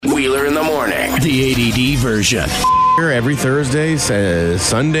Wheeler in the Morning, the ADD version. Every Thursday,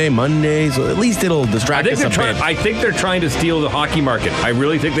 Sunday, Monday, so at least it'll distract us a bit. I think they're trying to steal the hockey market. I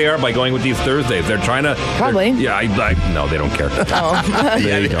really think they are by going with these Thursdays. They're trying to... Probably. Yeah, no, they don't care. Oh.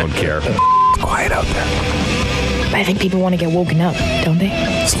 They don't care. It's quiet out there. I think people want to get woken up, don't they?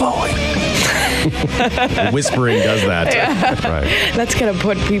 Slowly. Whispering does that. Yeah. Right. That's going to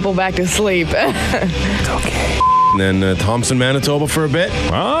put people back to sleep. It's okay. And then Thompson, Manitoba for a bit.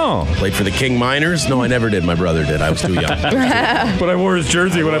 Oh. Played for the King Miners. No, I never did. My brother did. I was too young. But I wore his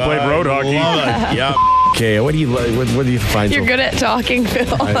jersey when I played road hockey. Yeah. Okay, what do you find? You're good at talking,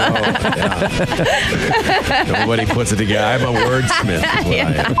 Phil. I know. Yeah. Nobody puts it together. I'm a wordsmith. Is what I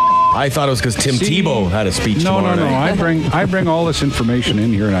am. I thought it was because Tim Tebow had a speech tomorrow night. I bring all this information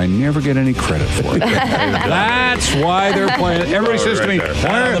in here, and I never get any credit for it. That's why they're playing. Everybody says to me,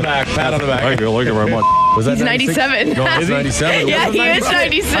 Pat on the back. Thank you very much. Was that He's 97. No, it's 97. Yeah, he is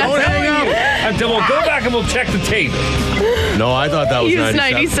 97. Don't hang up. We'll go back and we'll check the tape. No, I thought that was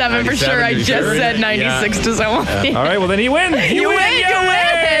 97. He was 97 for sure. I just said 96 to someone. Yeah. All right, well then he wins. You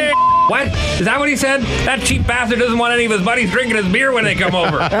win. What? Is that what he said? That cheap bastard doesn't want any of his buddies drinking his beer when they come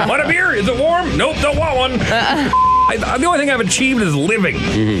over. Want a beer? Is it warm? Nope, don't want one. The only thing I've achieved is living.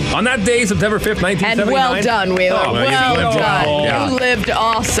 Mm-hmm. On that day, September 5th, 1979. And well done, Wheeler. Well done. Yeah. You lived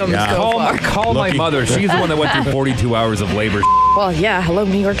awesome so far. Call my mother. She's the one that went through 42 hours of labor. Well, yeah. Hello,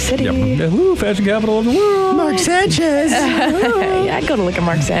 New York City. Yep. Woo, fashion capital of the world. Mark Sanchez. Yeah, I'd go to look at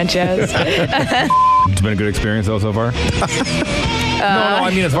Mark Sanchez. It's been a good experience, though, so far? No, I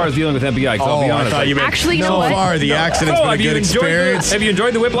mean as far as dealing with MPI, because I'll be honest. Actually, you know what? So far, the accident's been a good experience. Have you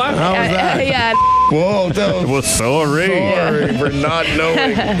enjoyed the whiplash? How was that? Yeah. Whoa, that was sorry for not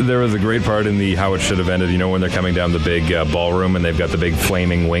knowing. There was a great part in the how it should have ended. You know, when they're coming down the big ballroom and they've got the big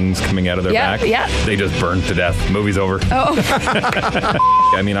flaming wings coming out of their back? Yeah. They just burned to death. Movie's over. Oh.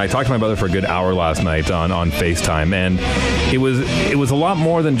 I mean, I talked to my brother for a good hour last night on FaceTime, and it was a lot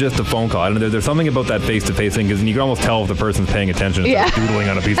more than just a phone call. I don't know, there's something about that face-to-face thing, because you can almost tell if the person's paying attention if they're doodling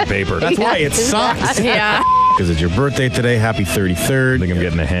on a piece of paper. That's why it sucks. Yeah. Because it's your birthday today. Happy 33rd. I think I'm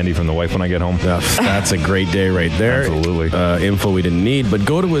getting a handy from the wife when I get home. That's a great day right there. Absolutely. Info we didn't need, but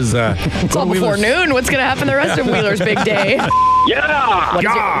go to his... It's all before noon. What's going to happen the rest of Wheeler's big day?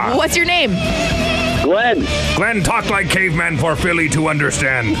 Yeah! What's your name? Glenn. Glenn, talk like caveman for Philly to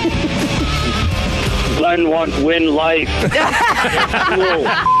understand. Glenn wants win life.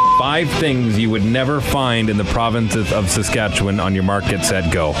 5 things you would never find in the province of Saskatchewan on your Mark, Get,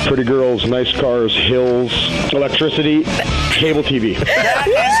 Set, Go. Pretty girls, nice cars, hills, electricity, cable TV.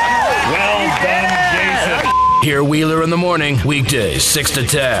 Well done, Jason. Hear Wheeler in the Morning, weekdays 6 to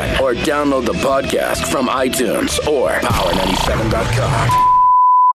 10. Or download the podcast from iTunes or power97.com.